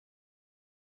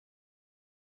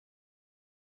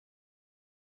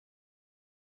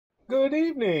Good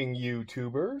evening,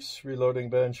 YouTubers. Reloading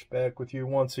Bench back with you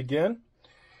once again.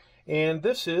 And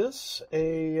this is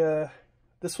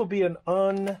this will be an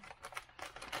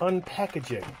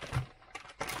unpackaging.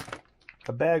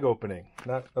 A bag opening,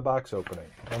 not a box opening.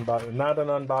 Not an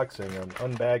unboxing, an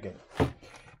unbagging.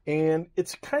 And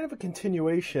it's kind of a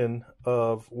continuation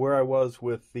of where I was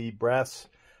with the Brass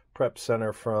Prep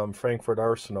Center from Frankfurt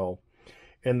Arsenal,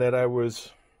 in that I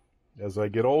was, as I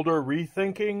get older,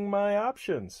 rethinking my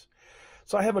options.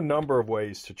 So I have a number of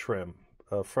ways to trim,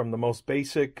 from the most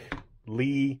basic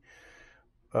Lee,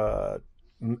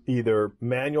 either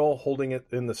manual, holding it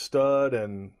in the stud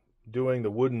and doing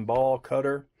the wooden ball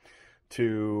cutter,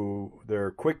 to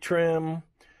their quick trim,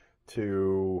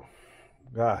 to,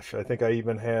 gosh, I think I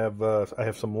even have, I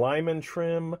have some Lyman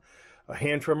trim, a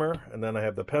hand trimmer, and then I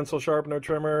have the pencil sharpener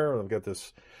trimmer. I've got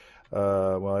this,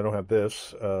 well, I don't have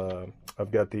this.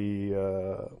 I've got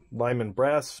the Lyman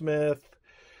Brass Smith.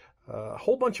 A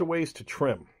whole bunch of ways to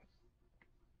trim.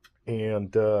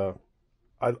 And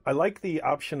I like the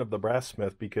option of the Brass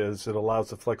Smith because it allows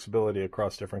the flexibility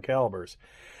across different calibers.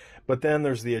 But then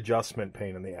there's the adjustment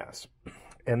pain in the ass.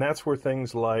 And that's where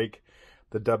things like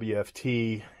the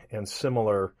WFT and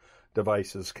similar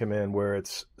devices come in, where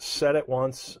it's set at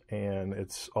once and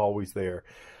it's always there.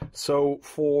 So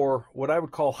for what I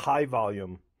would call high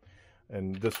volume,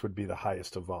 and this would be the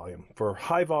highest of volume, for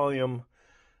high volume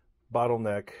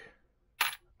bottleneck,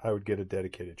 I would get a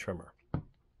dedicated trimmer.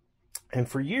 And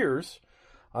for years,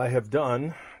 I have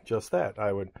done just that.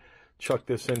 I would chuck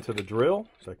this into the drill.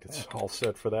 It's like it's all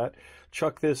set for that.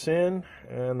 Chuck this in,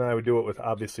 and I would do it with,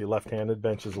 obviously, left-handed.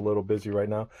 Bench is a little busy right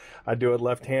now. I do it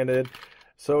left-handed.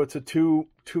 So it's a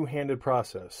two-handed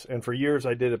process. And for years,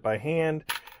 I did it by hand.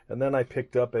 And then I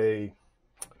picked up a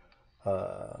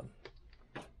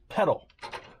pedal.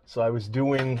 So I was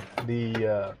doing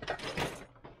the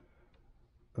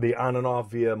on and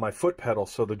off via my foot pedal,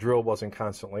 so the drill wasn't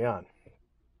constantly on.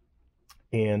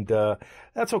 And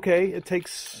that's okay. It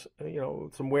takes,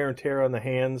 some wear and tear on the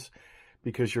hands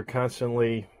because you're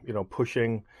constantly,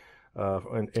 pushing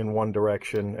in one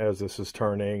direction as this is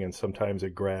turning, and sometimes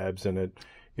it grabs and it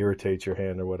irritates your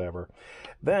hand or whatever.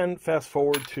 Then fast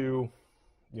forward to,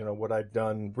 what I've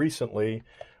done recently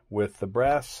with the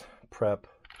Brass Prep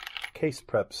Case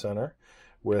Prep Center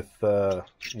with,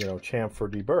 chamfer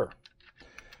deburr.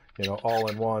 All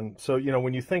in one. So,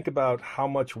 when you think about how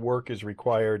much work is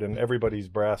required, and everybody's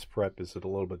brass prep is a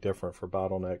little bit different for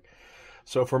bottleneck.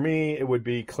 So for me, it would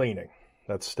be cleaning.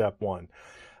 That's step one.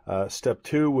 Step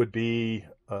two would be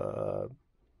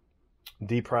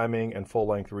depriming and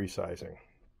full-length resizing.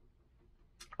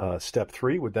 Step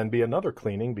three would then be another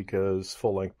cleaning, because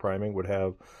full-length priming would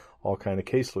have all kind of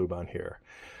case lube on here.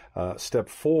 Step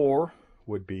four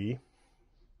would be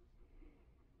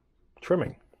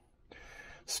trimming.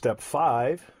 Step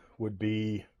five would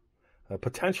be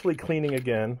potentially cleaning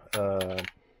again.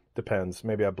 Depends.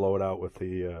 Maybe I blow it out with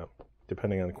the,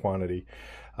 depending on the quantity.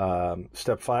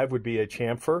 Step five would be a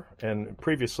chamfer. And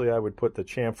previously I would put the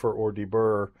chamfer or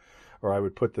deburr, or I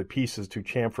would put the pieces to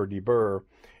chamfer deburr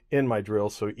in my drill.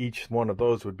 So each one of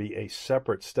those would be a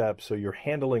separate step. So you're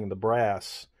handling the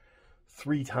brass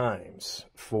 3 times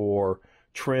for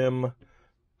trim,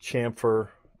 chamfer,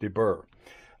 deburr.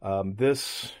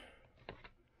 This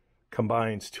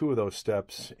combines 2 of those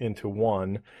steps into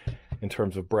one in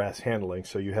terms of brass handling.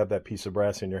 So you have that piece of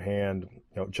brass in your hand,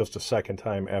 just a second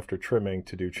time after trimming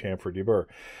to do chamfer deburr.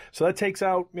 So that takes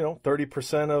out,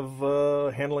 30%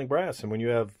 of handling brass. And when you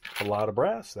have a lot of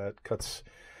brass, that cuts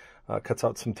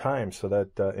out some time. So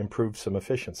that improves some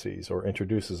efficiencies, or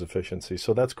introduces efficiency.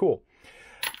 So that's cool.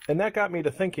 And that got me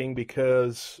to thinking,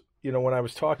 because, when I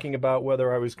was talking about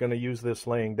whether I was going to use this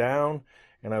laying down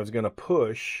and I was going to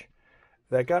push,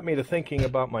 that got me to thinking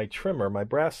about my trimmer, my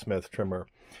Brass Smith trimmer,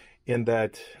 in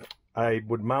that I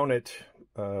would mount it,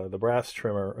 the brass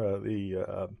trimmer,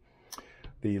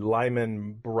 the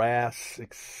Lyman Brass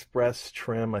Express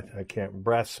trim.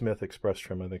 Brass Smith Express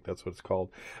trim, I think that's what it's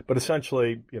called. But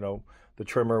essentially, the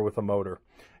trimmer with a motor.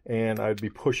 And I'd be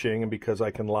pushing, and because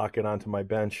I can lock it onto my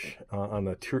bench on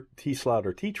the T-slot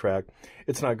or T-track,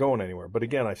 it's not going anywhere. But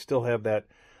again, I still have that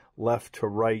left to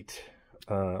right,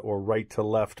 or right to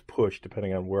left push,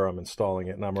 depending on where I'm installing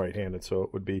it. And I'm right-handed, so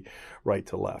it would be right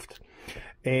to left.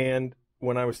 And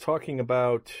when I was talking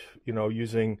about,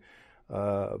 using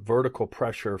vertical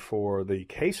pressure for the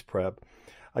case prep,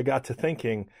 I got to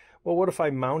thinking, well, what if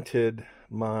I mounted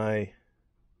my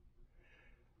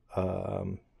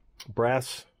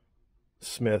Brass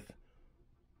Smith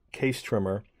case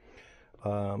trimmer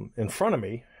in front of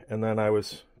me, and then I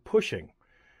was pushing,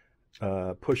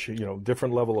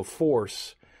 different level of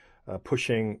force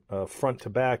pushing front to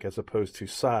back as opposed to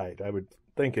side. I would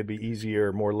think it'd be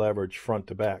easier, more leverage front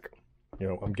to back. You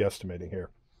know, I'm guesstimating here.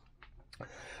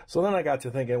 So then I got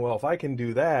to thinking, well, if I can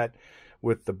do that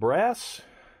with the brass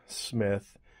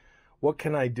smith, what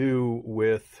can I do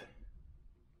with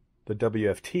the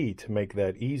WFT to make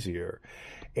that easier?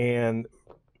 And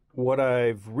what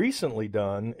I've recently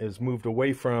done is moved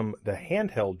away from the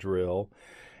handheld drill,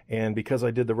 and because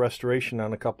I did the restoration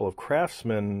on a couple of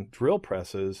Craftsman drill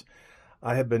presses,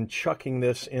 I have been chucking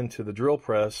this into the drill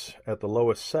press at the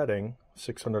lowest setting,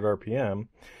 600 RPM,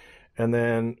 and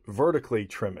then vertically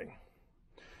trimming.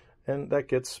 And that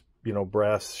gets, you know,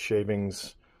 brass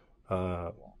shavings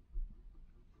under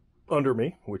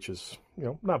me, which is, you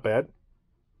know, not bad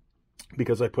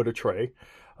because I put a tray.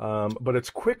 But it's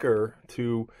quicker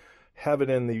to have it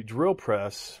in the drill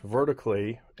press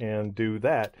vertically and do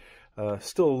that.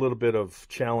 Still a little bit of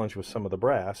challenge with some of the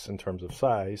brass in terms of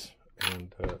size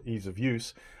and ease of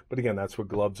use. But again, that's what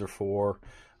gloves are for.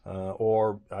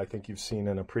 Or I think you've seen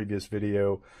in a previous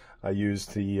video, I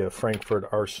used the Frankfurt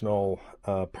Arsenal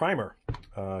primer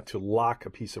to lock a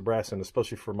piece of brass in,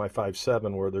 especially for my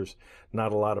 5.7 where there's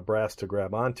not a lot of brass to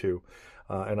grab onto.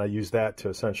 And I use that to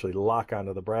essentially lock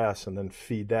onto the brass and then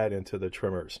feed that into the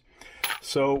trimmers.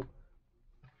 So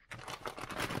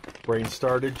brain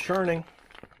started churning,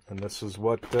 and this is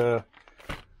what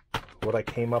I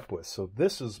came up with. So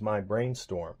this is my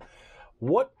brainstorm.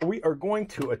 What we are going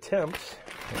to attempt,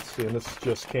 let's see, and this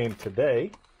just came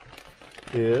today,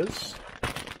 is,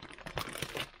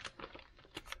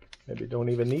 maybe don't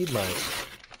even need my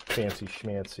fancy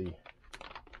schmancy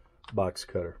box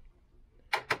cutter.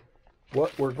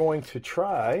 What we're going to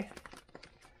try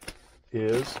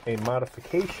is a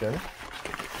modification.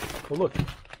 Oh, look,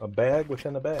 a bag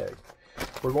within a bag.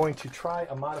 We're going to try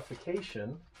a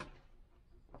modification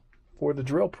for the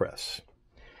drill press,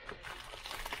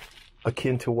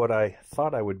 akin to what I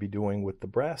thought I would be doing with the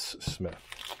brass smith.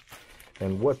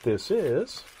 And what this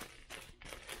is,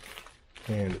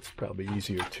 and it's probably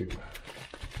easier to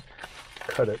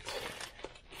cut it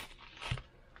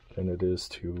than it is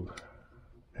to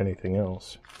anything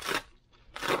else.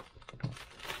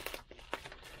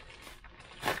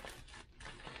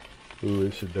 Ooh,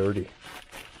 this is dirty.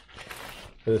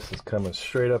 This is coming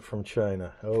straight up from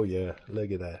China. Oh yeah, look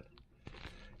at that.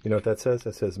 You know what that says?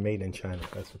 That says made in China.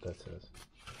 That's what that says.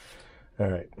 All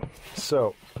right,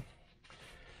 so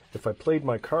if I played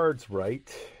my cards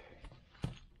right,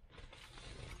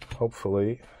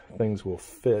 hopefully things will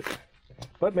fit,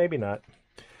 but maybe not,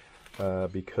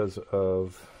 because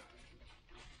of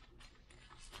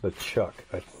the chuck.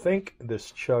 I think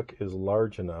this chuck is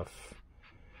large enough.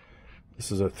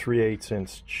 This is a 3/8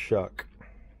 inch chuck,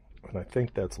 and I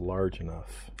think that's large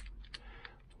enough.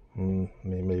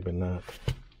 Maybe not.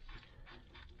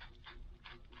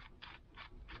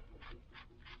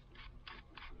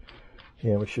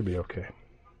 Yeah, we should be okay.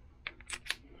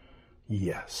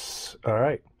 Yes. All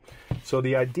right. So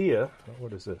the idea,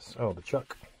 what is this? Oh, the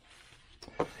chuck.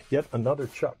 Yet another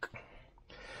chuck.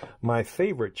 My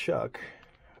favorite chuck.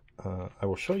 I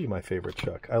will show you my favorite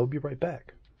chuck. I will be right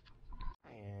back.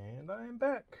 And I am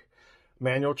back.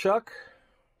 Manual chuck,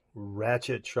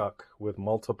 ratchet chuck with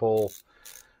multiple.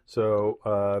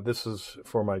 So this is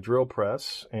for my drill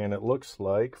press, and it looks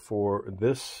like for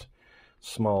this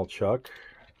small chuck,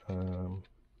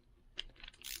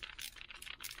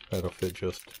 that'll fit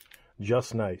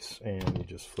just nice, and you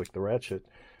just flick the ratchet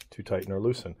to tighten or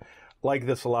loosen. Like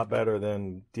this a lot better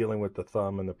than dealing with the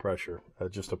thumb and the pressure.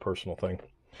 Just a personal thing.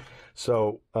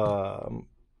 So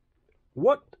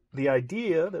what the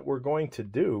idea that we're going to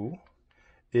do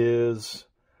is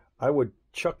I would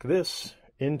chuck this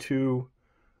into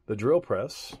the drill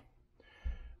press,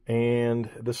 and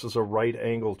this is a right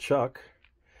angle chuck,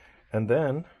 and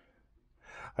then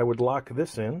I would lock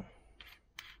this in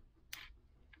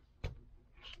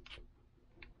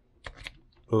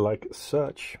like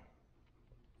such.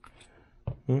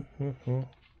 Now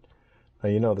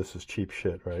you know this is cheap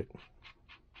shit, right?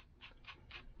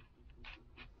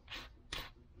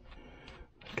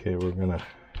 Okay, we're gonna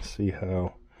see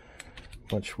how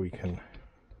much we can.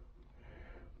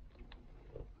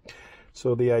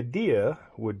 So the idea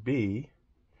would be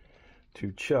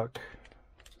to chuck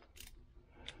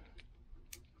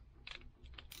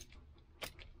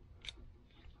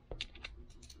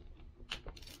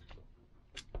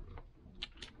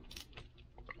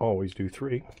always do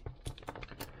 3.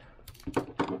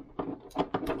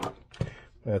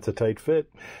 That's a tight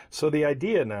fit. So the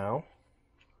idea now,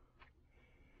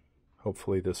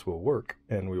 hopefully this will work,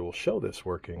 and we will show this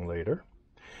working later,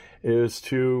 is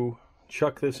to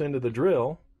chuck this into the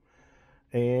drill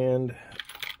and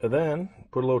And then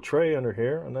put a little tray under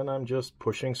here, and then I'm just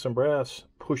pushing some brass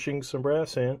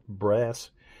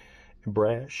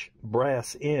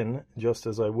in, just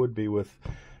as I would be with,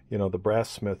 you know, the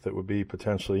brass smith that would be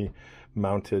potentially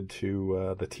mounted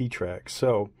to the T-track.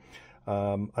 So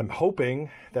I'm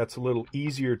hoping that's a little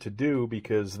easier to do,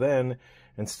 because then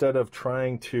instead of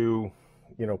trying to,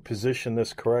 you know, position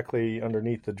this correctly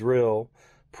underneath the drill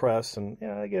press, and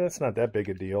yeah, again, it's not that big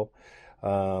a deal.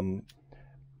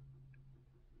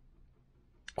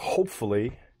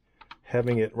 Hopefully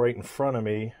having it right in front of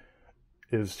me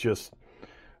is just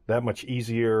that much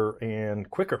easier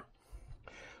and quicker.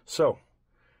 So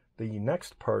the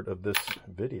next part of this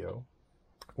video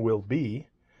will be,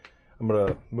 I'm going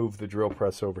to move the drill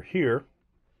press over here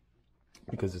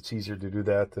because it's easier to do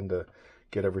that than to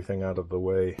get everything out of the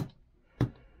way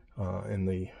in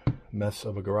the mess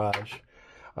of a garage.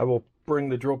 I will bring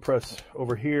the drill press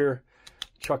over here,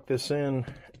 chuck this in,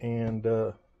 and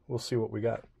we'll see what we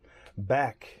got.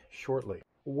 Back shortly.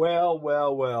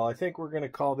 Well, I think we're going to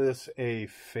call this a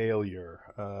failure.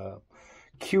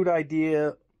 Cute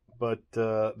idea, but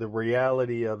the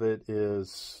reality of it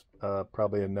is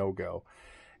probably a no-go.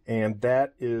 And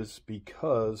that is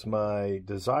because my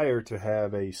desire to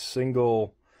have a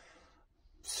single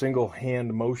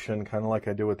hand motion, kind of like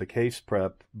I do with the case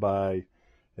prep, by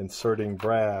inserting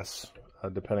brass,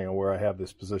 depending on where I have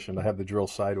this position. I have the drill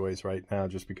sideways right now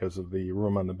just because of the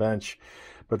room on the bench.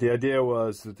 But the idea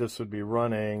was that this would be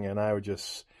running, and I would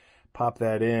just pop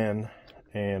that in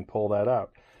and pull that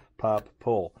out. Pop,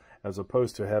 pull. As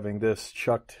opposed to having this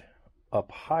chucked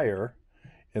up higher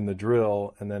in the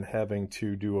drill and then having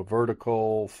to do a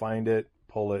vertical, find it,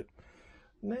 pull it.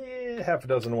 Half a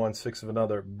dozen of one, six of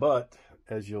another. But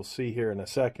as you'll see here in a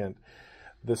second,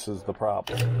 this is the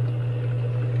problem.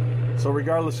 So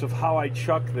regardless of how I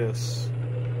chuck this,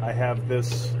 I have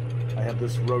this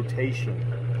rotation.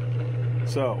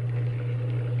 So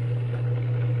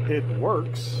it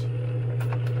works.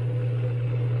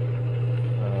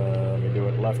 Let me do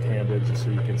it left-handed just so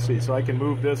you can see. So I can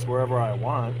move this wherever I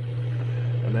want,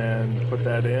 and then put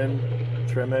that in,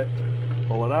 trim it,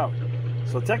 pull it out.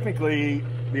 So technically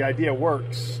the idea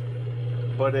works,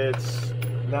 but it's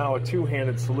now a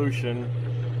two-handed solution,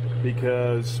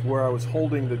 because where I was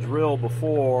holding the drill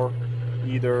before,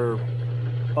 either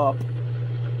up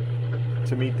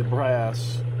to meet the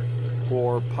brass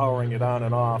or powering it on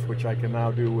and off, which I can now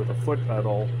do with a foot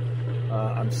pedal,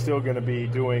 I'm still going to be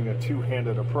doing a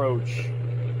two-handed approach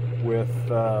with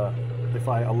if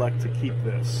I elect to keep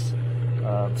this.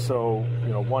 So, you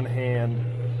know, one hand,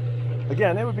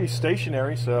 again, it would be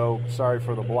stationary, so sorry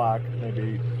for the block.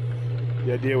 Maybe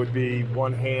the idea would be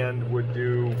one hand would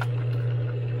do,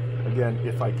 again,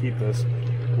 if I keep this,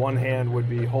 one hand would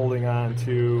be holding on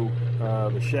to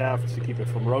the shaft to keep it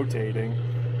from rotating,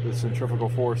 the centrifugal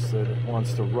force that it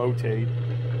wants to rotate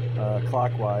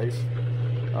clockwise.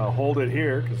 Hold it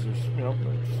here because there's, you know,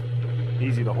 it's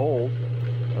easy to hold,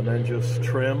 and then just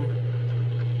trim.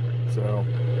 So,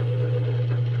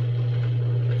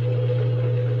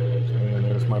 and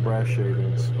there's my brass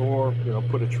shavings, or, you know,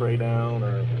 put a tray down,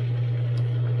 or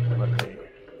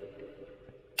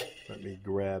let me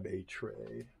grab a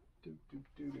tray.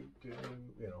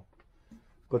 You know,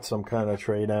 put some kind of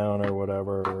tray down or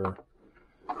whatever.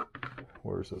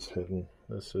 Where's this hidden?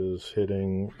 This is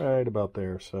hitting right about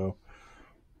there, so.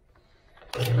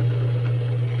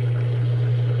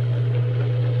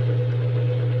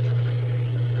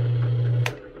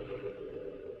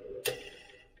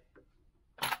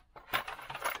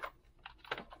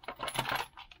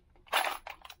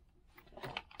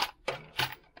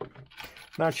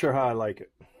 Not sure how I like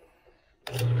it.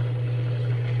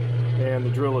 And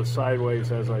the drill is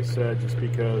sideways, as I said, just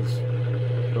because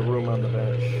the room on the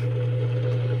bench.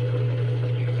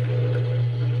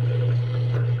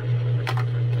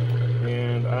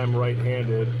 And I'm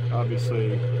right-handed.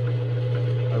 Obviously,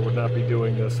 I would not be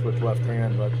doing this with left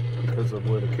hand, but because of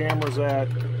where the camera's at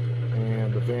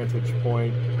and the vantage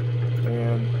point.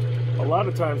 And a lot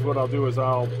of times what I'll do is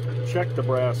I'll check the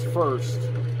brass first.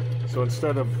 So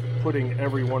instead of putting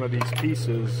every one of these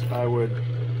pieces, I would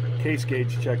case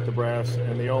gauge check the brass,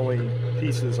 and the only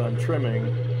pieces I'm trimming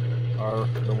are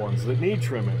the ones that need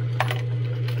trimming.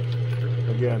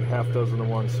 Again, half dozen of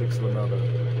one, six of another.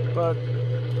 But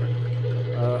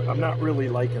I'm not really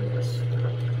liking this,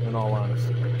 in all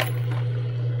honesty.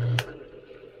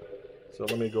 So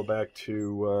let me go back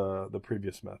to the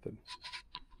previous method.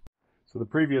 So the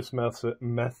previous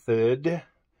method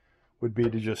would be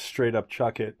to just straight up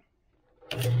chuck it.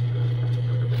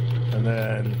 And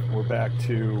then we're back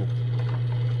to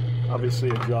obviously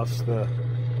adjust the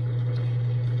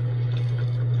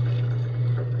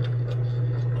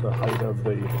the height of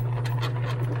the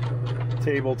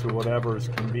table to whatever is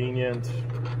convenient.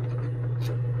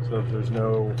 So if there's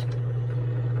no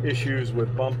issues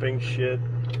with bumping shit,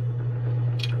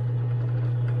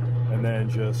 and then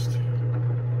just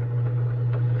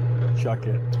chuck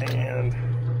it, and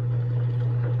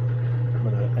I'm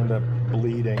gonna end up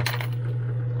bleeding.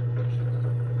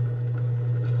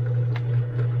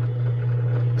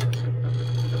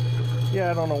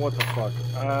 Yeah, I don't know what the fuck.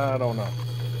 I don't know.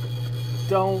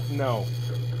 Don't know.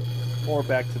 Or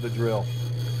back to the drill.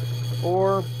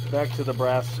 Or back to the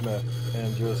brass smith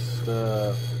and just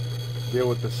deal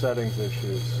with the settings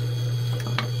issues.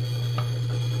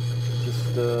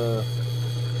 Just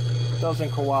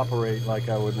doesn't cooperate like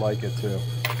I would like it to.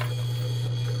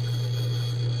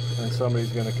 And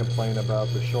somebody's going to complain about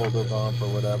the shoulder bump or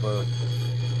whatever.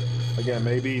 Again,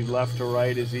 maybe left to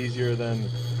right is easier than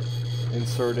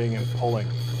inserting and pulling.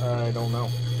 I don't know.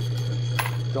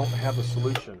 Don't have a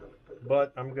solution.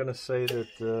 But I'm going to say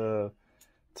that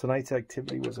tonight's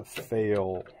activity was a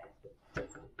fail. It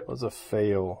was a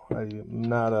fail. I'm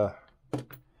not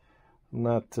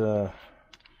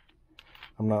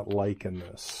liking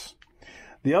this.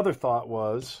 The other thought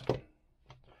was,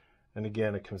 and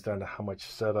again, it comes down to how much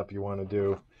setup you want to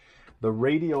do. The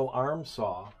radial arm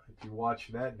saw, if you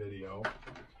watch that video,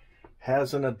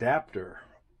 has an adapter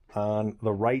on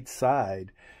the right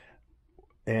side,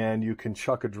 and you can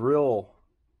chuck a drill.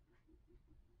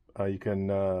 You can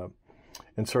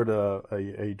insert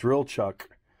a drill chuck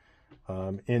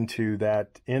into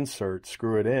that insert,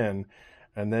 screw it in,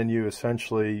 and then you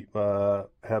essentially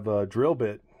have a drill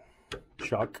bit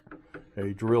chuck,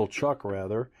 a drill chuck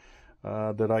rather,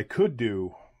 that I could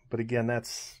do. But again,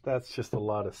 that's just a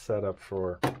lot of setup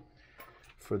for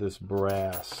this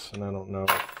brass, and I don't know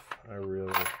if I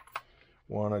really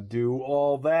want to do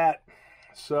all that.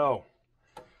 So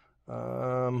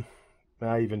I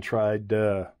even tried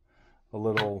a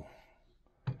little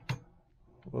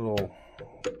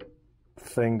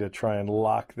thing to try and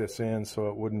lock this in so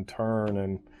it wouldn't turn,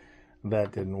 and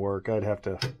that didn't work. I'd have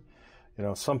to, you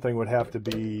know, something would have to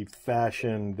be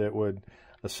fashioned that would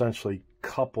essentially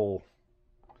couple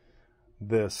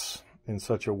this in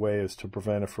such a way as to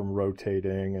prevent it from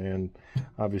rotating. And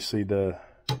obviously the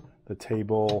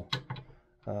table,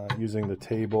 using the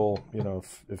table, you know,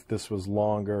 if this was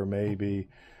longer maybe,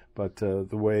 but the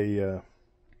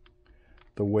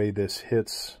way this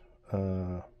hits,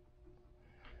 look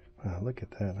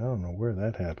at that. I don't know where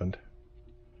that happened.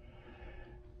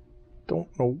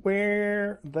 Don't know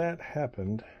where that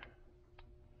happened.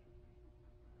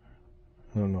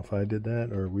 I don't know if I did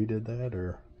that or we did that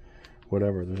or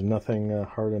whatever. There's nothing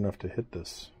hard enough to hit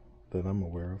this that I'm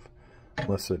aware of,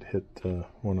 unless it hit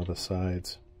one of the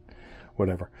sides.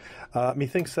 Whatever.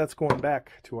 Methinks that's going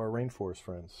back to our rainforest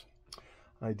friends.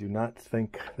 I do not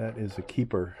think that is a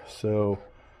keeper. So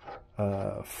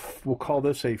we'll call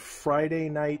this a Friday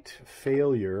night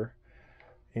failure.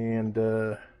 And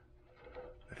I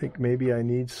think maybe I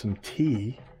need some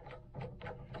tea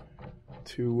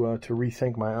to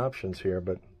rethink my options here.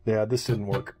 But yeah, this didn't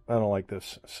work. I don't like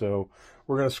this. So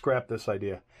we're going to scrap this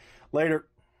idea. Later.